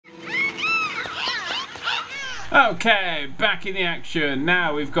Okay, back in the action.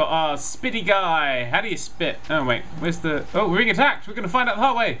 Now we've got our spitty guy. How do you spit? Oh wait, where's the... Oh, we're being attacked. We're going to find out the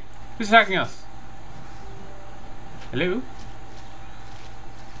hard way. Who's attacking us? Hello?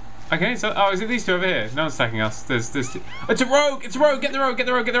 Okay, so... Oh, is it these two over here? No one's attacking us. There's two. It's a rogue! It's a rogue! Get the rogue! Get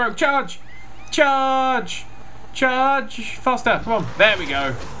the rogue! Get the rogue! Charge! Charge! Charge! Faster! Come on. There we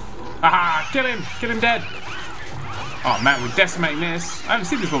go. Aha! Kill him! Kill him dead! Oh man, we're decimating this. I haven't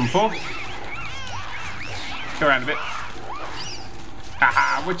seen this one before. Go around a bit.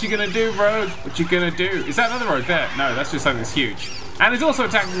 Haha, what you gonna do, rogue? What you gonna do? Is that another rogue there? No, that's just something that's huge. And it's also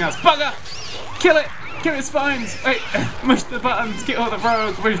attacking us. Bugger! Kill it! Kill its spines! Wait, push the buttons, kill the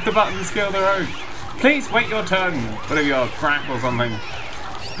rogue. Push the buttons, kill the rogue. Please wait your turn. Whatever your crack or something.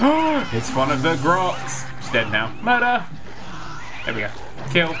 It's one of the grots. It's dead now. Murder! There we go.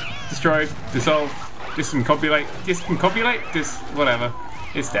 Kill. Destroyed. Dissolve. Discombobulate. Discombobulate? Whatever.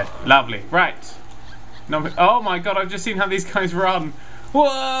 It's dead. Lovely. Right. No, oh my god, I've just seen how these guys run.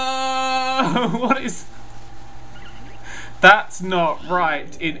 Whoa! What is... That's not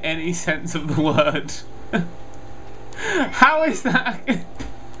right in any sense of the word. How is that?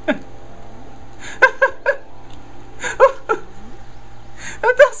 That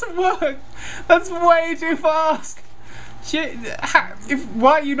doesn't work. That's way too fast. Shit.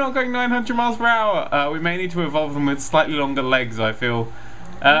 Why are you not going 900 miles per hour? We may need to evolve them with slightly longer legs, I feel.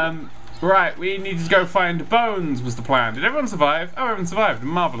 Right, we need to go find Bones was the plan. Did everyone survive? Oh, everyone survived.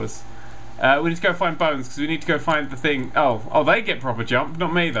 Marvellous. We need to go find Bones because we need to go find the thing. Oh, they get proper jump.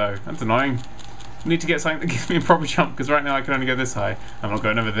 Not me, though. That's annoying. We need to get something that gives me a proper jump because right now I can only go this high. I'm not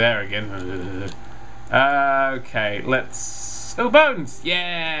going over there again. Okay, let's... Oh, Bones!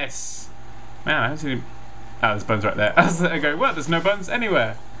 Yes! Man, I haven't seen him... Oh, there's Bones right there. I was going, what? There's no Bones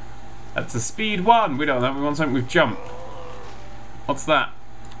anywhere. That's a speed 1. We don't know. We want something with jump. What's that?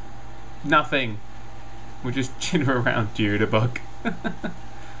 Nothing. We'll just chitter around, Judabug.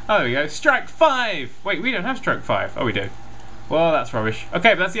 Oh, there we go. Strike 5! Wait, we don't have strike 5. Oh, we do. Well, that's rubbish.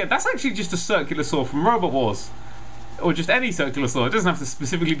 Okay, but that's actually just a circular saw from Robot Wars. Or just any circular saw. It doesn't have to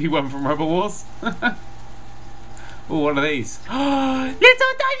specifically be one from Robot Wars. Oh, what are these? Little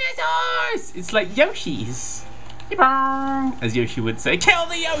dinosaurs! It's like Yoshi's. As Yoshi would say. Kill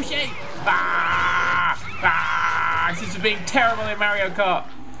the Yoshi! This is being terrible in Mario Kart.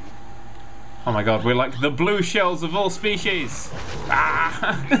 Oh my god, we're like the blue shells of all species.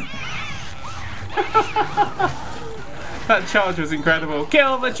 That charge was incredible.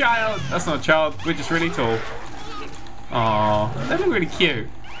 Kill the child! That's not a child, we're just really tall. Aww, they look really cute.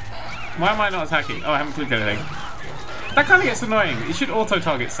 Why am I not attacking? Oh, I haven't clicked anything. That kind of gets annoying. It should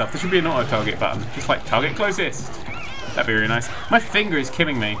auto-target stuff. There should be an auto-target button. Just like, target closest. That'd be really nice. My finger is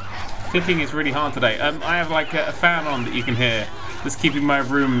killing me. Clicking is really hard today. I have like a fan on that you can hear that's keeping my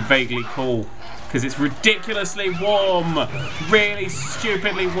room vaguely cool. Because it's ridiculously warm. Really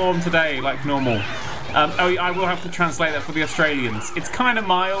stupidly warm today, like normal. Oh, I will have to translate that for the Australians. It's kind of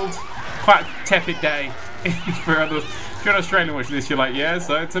mild. Quite a tepid day. For others. If you're an Australian watching this, you're like, yeah,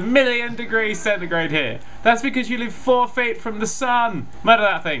 so it's 1,000,000 degrees centigrade here. That's because you live 4 feet from the sun. Murder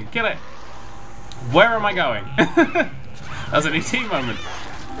that thing. Kill it. Where am I going? That was an ET moment.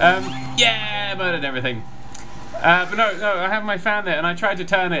 Yeah, murdered everything. But no, I have my fan there, and I tried to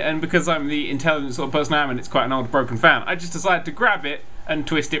turn it, and because I'm the intelligent sort of person I am, and it's quite an old broken fan, I just decided to grab it and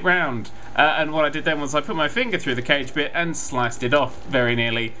twist it round. And what I did then was I put my finger through the cage bit and sliced it off very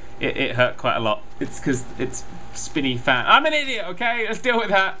nearly. It hurt quite a lot. It's because it's spinny fan. I'm an idiot, okay? Let's deal with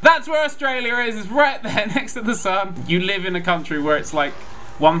that. That's where Australia is right there next to the sun. You live in a country where it's like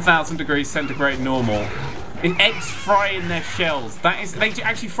 1,000 degrees centigrade normal. Eggs fry in their shells. That is, they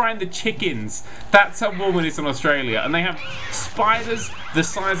actually fry in the chickens. That's how warm it is in Australia. And they have spiders the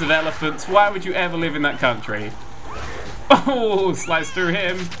size of elephants. Why would you ever live in that country? Oh, slice through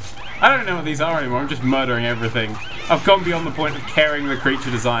him. I don't know what these are anymore. I'm just murdering everything. I've gone beyond the point of caring the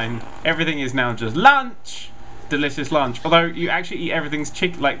creature design. Everything is now just lunch. Delicious lunch. Although you actually eat everything's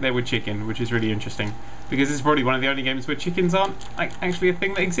like they were chicken, which is really interesting. Because this is probably one of the only games where chickens aren't like actually a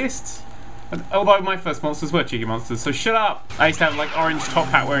thing that exists. Although my first monsters were chicken monsters, so shut up! I used to have like orange top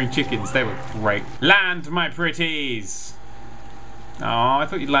hat wearing chickens, they were great. Land, my pretties! Oh, I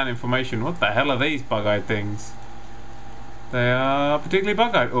thought you'd land in formation. What the hell are these bug-eyed things? They are particularly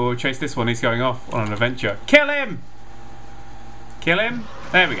bug-eyed. Oh, chase this one, he's going off on an adventure. Kill him! Kill him?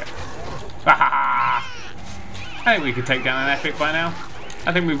 There we go. I think we could take down an epic by now.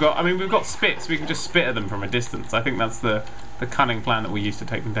 I think we've got spits, we can just spit at them from a distance. I think that's the cunning plan that we use to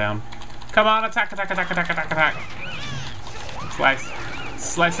take them down. Come on, attack, attack, attack, attack, attack, attack. Slice.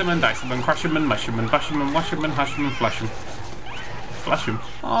 Slice them and dice them and crush them and mush them and bush them and wash them and hush them and flush them. Flush them.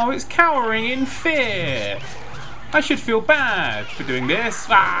 Oh, it's cowering in fear. I should feel bad for doing this.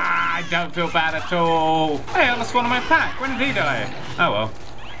 Ah, I don't feel bad at all. Hey, I lost one of my pack. When did he die? Oh well.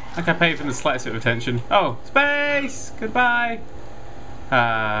 I think I paid for the slightest bit of attention. Oh, space! Goodbye.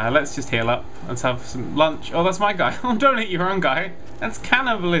 Let's just heal up. Let's have some lunch. Oh, that's my guy. Oh, don't eat your own guy. That's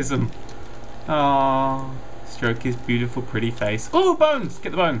cannibalism. Oh, stroke his beautiful, pretty face. Oh, bones!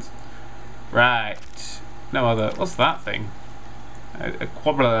 Get the bones. Right. No other. What's that thing? A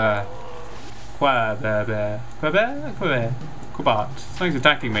quabbler. Quabart. Something's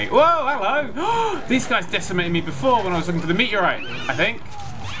attacking me. Whoa, hello! These guys decimated me before when I was looking for the meteorite, I think.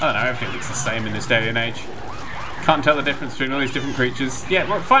 I don't know, everything looks the same in this day and age. Can't tell the difference between all these different creatures. Yeah,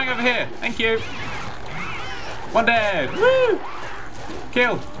 we're fighting over here. Thank you. One dead. Woo!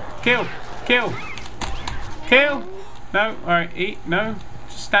 Kill. Kill. Kill. Kill. No. Alright, eat. No.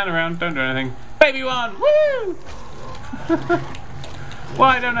 Just stand around. Don't do anything. Baby one. Woo!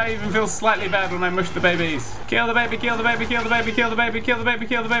 Why don't I even feel slightly bad when I mush the babies? Kill the baby, kill the baby, kill the baby, kill the baby, kill the baby,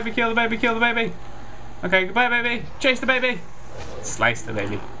 kill the baby, kill the baby, kill the baby. Okay, goodbye baby. Chase the baby. Slice the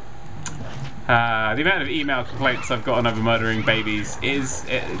baby. The amount of email complaints I've gotten over murdering babies is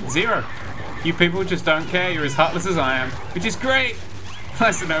 0. You people just don't care. You're as heartless as I am, which is great.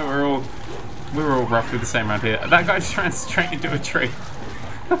 Nice to know we're all roughly the same around here. That guy just ran straight into a tree.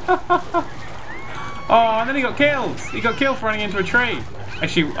 Oh, and then he got killed. He got killed for running into a tree.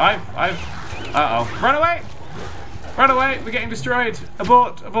 Actually, uh-oh. Run away! Run away! We're getting destroyed.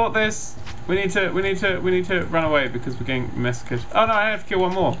 Abort! Abort this. We need to run away because we're getting massacred. Oh no, I have to kill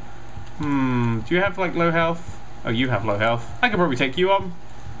one more. Do you have like low health? Oh, you have low health. I could probably take you on.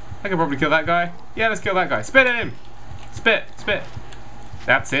 I could probably kill that guy. Yeah, let's kill that guy. Spit at him! Spit! Spit!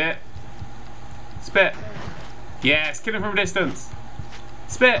 That's it. Spit! Yes, kill him from a distance.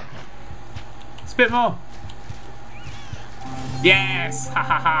 Spit! Spit more! Yes! Ha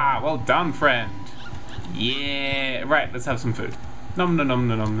ha ha! Well done, friend. Yeah! Right, let's have some food. Nom nom nom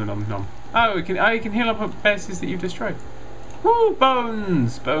nom nom nom nom. Oh, you can heal up at bases that you've destroyed. Woo!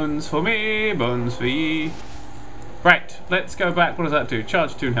 Bones! Bones for me, bones for ye. Right, let's go back. What does that do?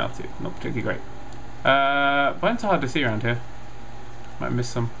 Charge 2 and health 2. Not particularly great. Bones are hard to see around here. Might miss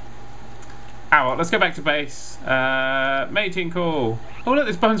some. Ah, well, let's go back to base. Mating call. Oh look,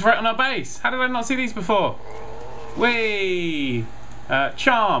 there's bones right on our base. How did I not see these before? Whee!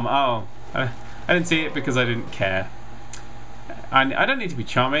 Charm. Oh, I didn't see it because I didn't care. I don't need to be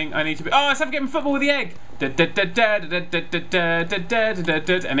charming. I need to be. Oh, let's have a game of football with the egg. And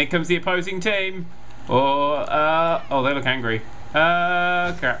here comes the opposing team. Or oh, they look angry.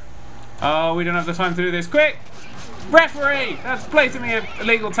 Crap. Oh, we don't have the time to do this. Quick! Referee! That's blatantly an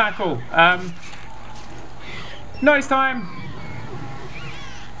illegal tackle. Nice time.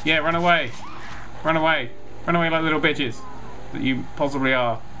 Yeah, run away. Run away. Run away like little bitches that you possibly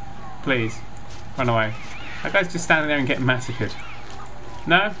are. Please. Run away. That guy's just standing there and getting massacred.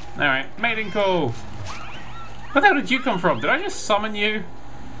 No? Alright. Mating call. Where the hell did you come from? Did I just summon you?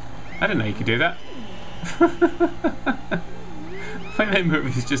 I didn't know you could do that. My name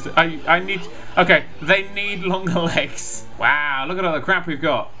move is just... I need... Okay, they need longer legs. Wow, look at all the crap we've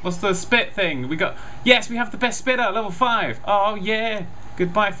got. What's the spit thing? We got... Yes, we have the best spitter, level 5. Oh, yeah.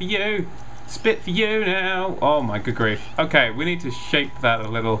 Goodbye for you. Spit for you now. Oh, my good grief. Okay, we need to shape that a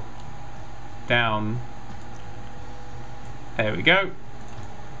little down. There we go.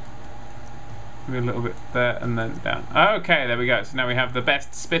 Maybe a little bit there and then down. Okay, there we go. So now we have the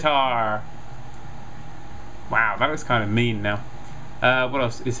best spitter. Wow, that looks kind of mean now. What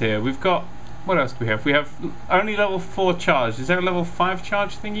else is here? We've got... What else do we have? We have only level 4 charge. Is there a level 5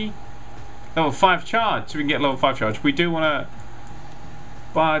 charge thingy? Level 5 charge. So we can get level 5 charge. We do want to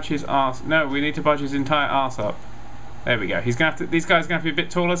barge his arse. No, we need to barge his entire arse up. There we go. He's gonna have to. These guys are gonna have to be a bit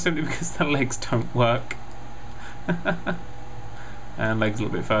taller simply because their legs don't work. And legs a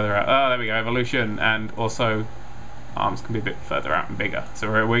little bit further out. Oh, there we go. Evolution, and also arms can be a bit further out and bigger. So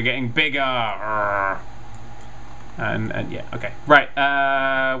we're getting bigger. And yeah, okay. Right.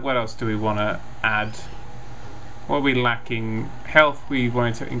 What else do we want to add? What are we lacking? Health. We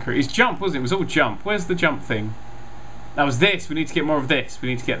wanted to increase. Jump, wasn't it? It was all jump. Where's the jump thing? That was this. We need to get more of this. We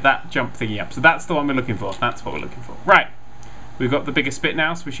need to get that jump thingy up. So that's the one we're looking for. That's what we're looking for. Right. We've got the bigger spit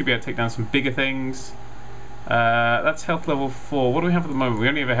now, so we should be able to take down some bigger things. That's health level 4. What do we have at the moment? We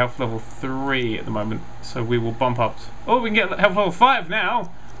only have a health level 3 at the moment, so we will bump up. Oh, we can get health level 5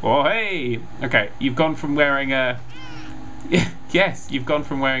 now. Oh, hey. Okay, you've gone from wearing a... Yes, you've gone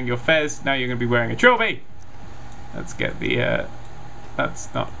from wearing your fez. Now you're going to be wearing a trilby. Let's get the...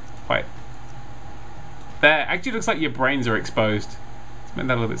 That's not quite... There. Actually looks like your brains are exposed. Let's make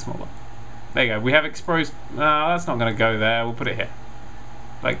that a little bit smaller. There you go. We have exposed... No, that's not going to go there. We'll put it here.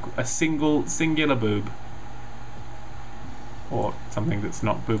 Like a singular boob. Or something that's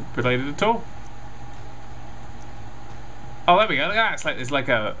not boob related at all. Oh, there we go. Look at that. It's like there's like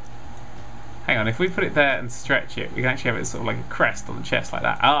a... Hang on, if we put it there and stretch it, we can actually have it sort of like a crest on the chest like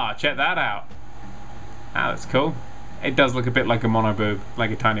that. Ah, check that out. Ah, that's cool. It does look a bit like a mono boob,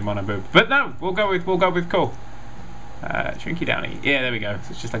 like a tiny mono boob. But no, we'll go with cool. Shrinky Downy. Yeah, there we go.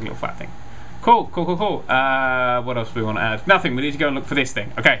 So it's just like a little flat thing. Cool. What else do we want to add? Nothing. We need to go and look for this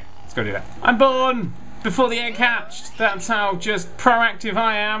thing. Okay, let's go do that. I'm born before the egg hatched. That's how just proactive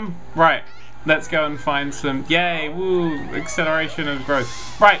I am. Right. Let's go and find some... Yay, woo, acceleration of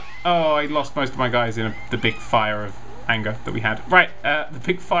growth. Right, oh, I lost most of my guys in the big fire of anger that we had. Right, the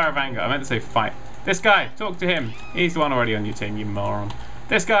big fire of anger. I meant to say fight. This guy, talk to him. He's the one already on your team, you moron.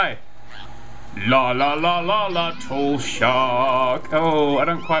 This guy. La la la la la, tall shark. Oh, I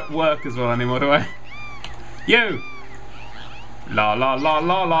don't quite work as well anymore, do I? You. La la la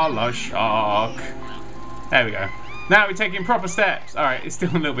la la la, shark. There we go. Now we're taking proper steps. Alright, it's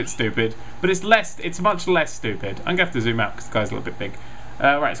still a little bit stupid, but it's much less stupid. I'm going to have to zoom out because the guy's a little bit big.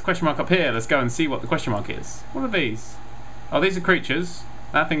 Right, it's a question mark up here. Let's go and see what the question mark is. What are these? Oh, these are creatures.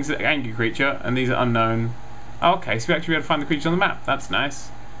 That thing's an angry creature, and these are unknown. Oh, okay, so we actually be able to find the creatures on the map. That's nice.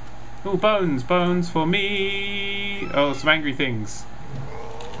 Oh, bones for me. Oh, some angry things.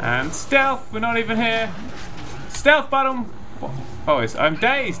 And stealth, we're not even here. Stealth bottom. Oh, I'm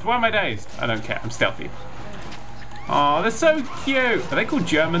dazed. Why am I dazed? I don't care, I'm stealthy. Oh, they're so cute. Are they called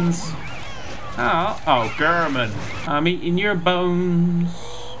Germans? Oh, German. I'm eating your bones.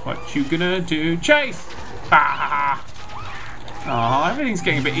 What you gonna do? Chase! Ah! Oh, everything's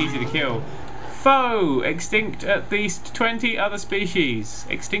getting a bit easy to kill. Foe! Extinct at least 20 other species.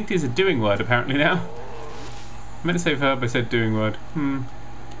 Extinct is a doing word apparently now. I meant to say verb, I said doing word.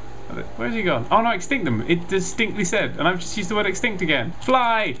 Where's he gone? Oh no, extinct them. It distinctly said, and I've just used the word extinct again.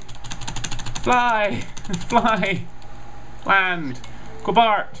 Fly! Fly! Fly! Land!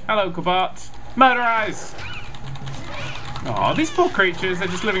 Cobart! Hello, Cobart! Murderize! Oh, these poor creatures, they're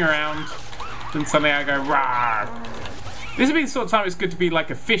just living around. Then suddenly I go, rawr! This would be the sort of time it's good to be like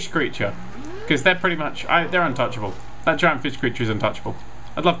a fish creature. Because they're pretty much, they're untouchable. That giant fish creature is untouchable.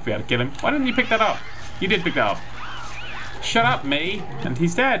 I'd love to be able to kill him. Why didn't you pick that up? You did pick that up. Shut up, me! And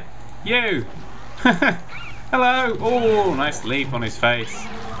he's dead. You! Hello! Oh, nice leap on his face.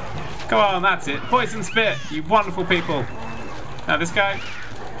 Come on, that's it. Poison spit, you wonderful people. Now this guy,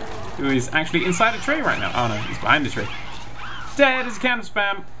 who is actually inside a tree right now. Oh no, he's behind the tree. Dead as a can of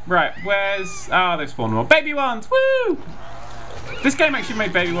spam. Right, where's... Oh, they've spawned more. Baby ones, woo! This game actually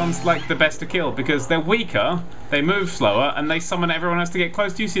made baby ones like the best to kill because they're weaker, they move slower, and they summon everyone else to get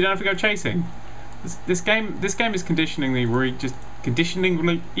close to you so you don't have to go chasing. This game is conditioningly,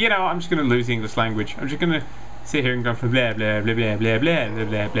 you know, I'm just going to lose the English language. I'm just going to sit here and go for blah blah blah blah blah blah blah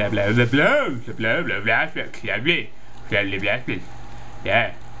blah blah blah blah blah blah blah blah blah.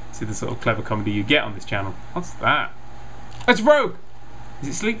 Yeah, see the sort of clever comedy you get on this channel. What's that? It's Rogue. Is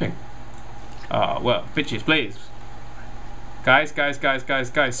it sleeping? Oh well, bitches, please. Guys,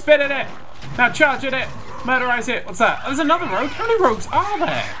 spit at it! Now charge at it! Murderize it! What's that? Oh, there's another rogue? How many rogues are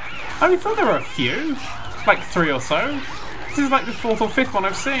there? I only thought there were a few. Like 3 or so. This is like the 4th or 5th one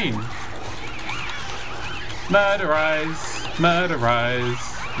I've seen. Murderize,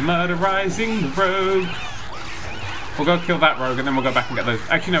 murderizing the rogue. We'll go kill that rogue and then we'll go back and get those.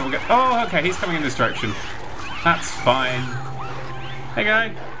 Actually no, we'll get... Oh, okay, he's coming in this direction. That's fine. Hey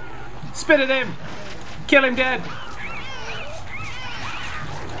guy. Spit at him! Kill him dead!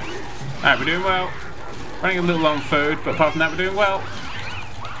 Alright, we're doing well. Running a little low on food, but apart from that, we're doing well.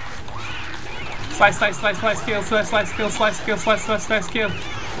 Slice, slice, slice, slice, kill, slice, slice, kill, slice, kill, slice, slice, slice, kill.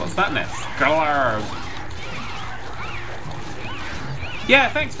 What's that nest? Glurg. Yeah,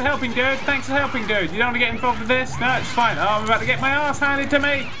 thanks for helping, dude. Thanks for helping, dude. You don't want to get involved with this? No, it's fine. Oh, I'm about to get my ass handed to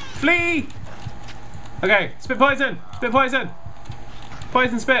me. Flee! Okay, spit poison. Spit poison.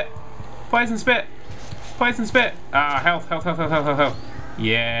 Poison spit. Poison spit. Poison spit. Ah, health, health, health, health, health, health, health.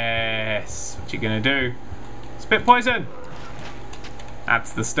 Yes. What you gonna do? Spit poison.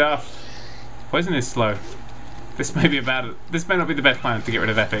 That's the stuff. Poison is slow. This may be about it. This may not be the best plan to get rid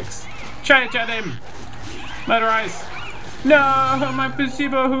of epics. Charge at him. Murderize. No, my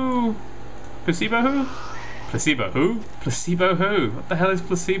placebo who? Placebo who? Placebo who? Placebo who? What the hell is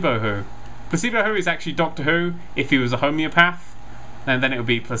placebo who? Placebo who is actually Doctor Who if he was a homeopath, and then it would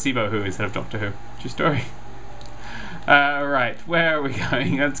be placebo who instead of Doctor Who. True story. Right, where are we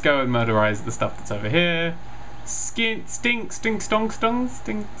going? Let's go and murderize the stuff that's over here. Stinky.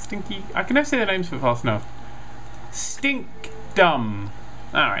 I can never say their names for fast enough. Stink dumb.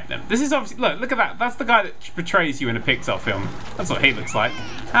 Alright then. This is obviously... Look at that. That's the guy that portrays you in a Pixar film. That's what he looks like.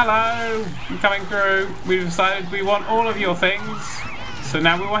 Hello! I'm coming through. We've decided we want all of your things. So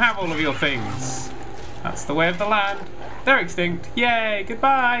now we will have all of your things. That's the way of the land. They're extinct. Yay!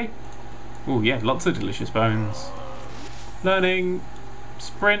 Goodbye! Oh yeah, lots of delicious bones. Learning.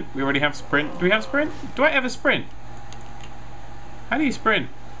 Sprint. We already have sprint. Do we have sprint? Do I ever sprint? How do you sprint?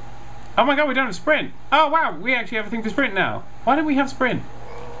 Oh my god, we don't have sprint! Oh wow, we actually have a thing for sprint now. Why don't we have sprint?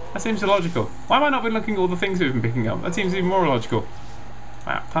 That seems illogical. Why have I not been looking at all the things we've been picking up? That seems even more illogical.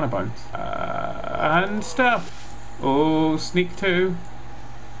 Wow, ton of bones. And stuff. Oh, sneak 2.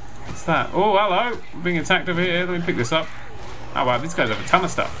 What's that? Oh, hello! I'm being attacked over here. Let me pick this up. Oh wow, these guys have a ton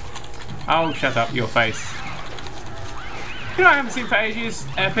of stuff. Oh, shut up, your face. You know I haven't seen for ages?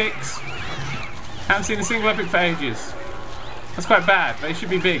 Epics. Haven't seen a single epic for ages. That's quite bad. They should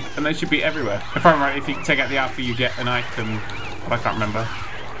be big, and they should be everywhere. If I'm right, if you take out the alpha, you get an item. But I can't remember.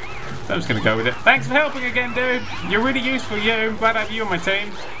 So I'm just going to go with it. Thanks for helping again, dude. You're really useful, you. I'm glad I have you on my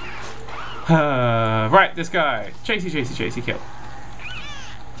team. Right, this guy. Chasey, kill.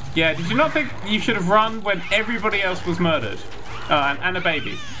 Yeah, did you not think you should have run when everybody else was murdered? Oh, and a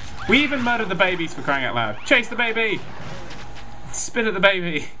baby. We even murdered the babies, for crying out loud. Chase the baby! Spit at the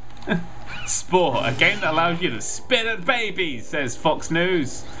baby. Spore, a game that allows you to spit at babies, says Fox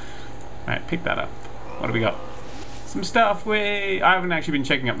News. Alright, pick that up. What do we got? Some stuff I haven't actually been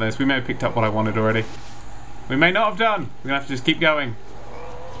checking up this. We may have picked up what I wanted already. We may not have done. We're going to have to just keep going.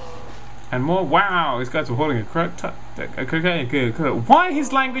 And more. Wow, these guys were holding a cocaine. Why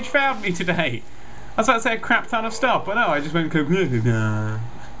his language failed me today? I was about to say a crap ton of stuff, but no, I just went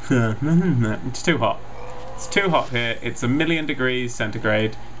it's too hot. It's too hot here. It's 1,000,000 degrees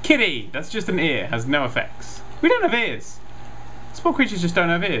centigrade. Kitty! That's just an ear. Has no effects. We don't have ears. Spore creatures just don't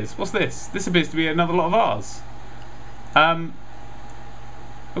have ears. What's this? This appears to be another lot of ours.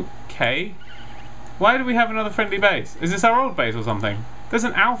 Okay. Why do we have another friendly base? Is this our old base or something? There's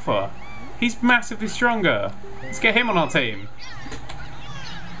an alpha. He's massively stronger. Let's get him on our team.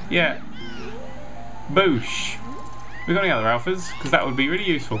 Yeah. Boosh. We got any other alphas? Because that would be really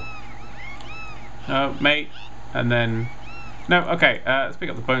useful. No, mate. And then... No, okay. Let's pick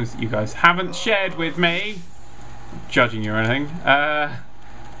up the bones that you guys haven't shared with me. Not judging you or anything.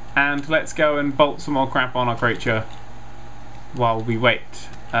 And let's go and bolt some more crap on our creature while we wait.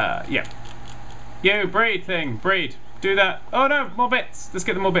 Yeah. You, breed thing. Breed. Do that. Oh no, more bits. Let's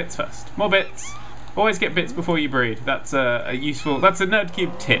get the more bits first. More bits. Always get bits before you breed. That's a useful... That's a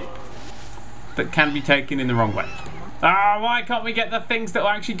Nerd³ tip that can be taken in the wrong way. Ah, why can't we get the things that will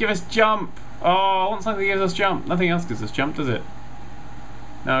actually give us jump? Oh, I want something that gives us jump. Nothing else gives us jump, does it?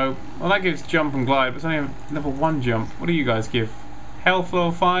 No. Well, that gives jump and glide, but it's only a level 1 jump. What do you guys give? Health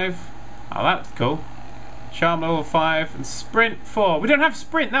level 5. Oh, that's cool. Charm level 5 and sprint 4. We don't have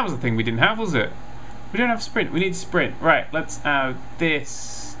sprint. That was the thing we didn't have, was it? We don't have sprint. We need sprint. Right, let's have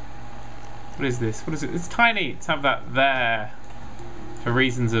this. What is this? What is it? It's tiny. Let's have that there. For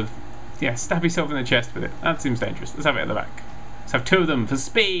reasons of... Yeah, stab yourself in the chest with it. That seems dangerous. Let's have it at the back. Let's have 2 of them for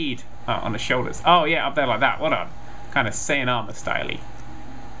speed. Oh, on the shoulders. Oh, yeah, up there like that. What a kind of Saiyan armor styley.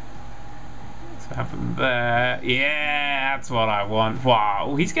 So have them there. Yeah, that's what I want.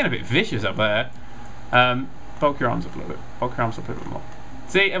 Wow, he's getting a bit vicious up there. Bulk your arms up a little bit. Bulk your arms up a little bit more.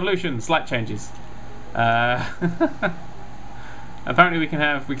 See, evolution, slight changes. Apparently we can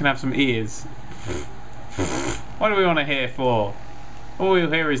have some ears. What do we want to hear for? All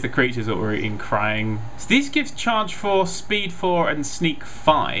we'll hear is the creatures that we're eating crying. So these give charge 4, speed 4, and sneak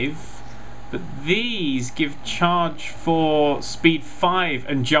 5. But these give charge 4, speed 5,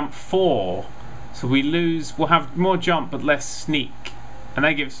 and jump 4. So we'll have more jump but less sneak. And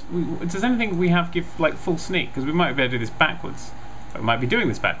that gives... Does anything we have give like full sneak? Because we might be able to do this backwards. But we might be doing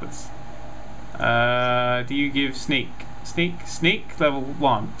this backwards. Do you give sneak? Sneak level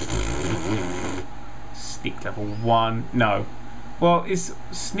 1. Sneak level 1. No. Well, is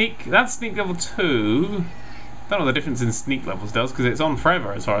sneak... That's sneak level 2. Don't know what the difference in sneak levels does, because it's on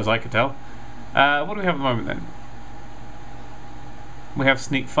forever, as far as I could tell. What do we have at the moment, then? We have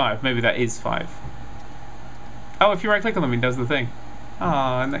sneak 5. Maybe that is 5. Oh, if you right-click on them, it does the thing.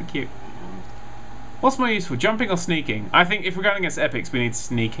 Ah, isn't that cute? What's more useful, jumping or sneaking? I think if we're going against epics, we need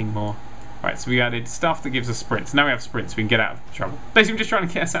sneaking more. Right, so we added stuff that gives us sprints. Now we have sprints, we can get out of trouble. Basically, we're just trying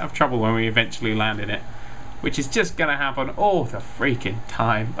to get us out of trouble when we eventually land in it. Which is just gonna happen all the freaking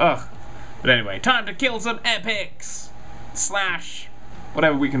time. Ugh. But anyway, time to kill some epics! Slash.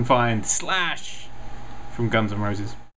 Whatever we can find. Slash. From Guns N' Roses.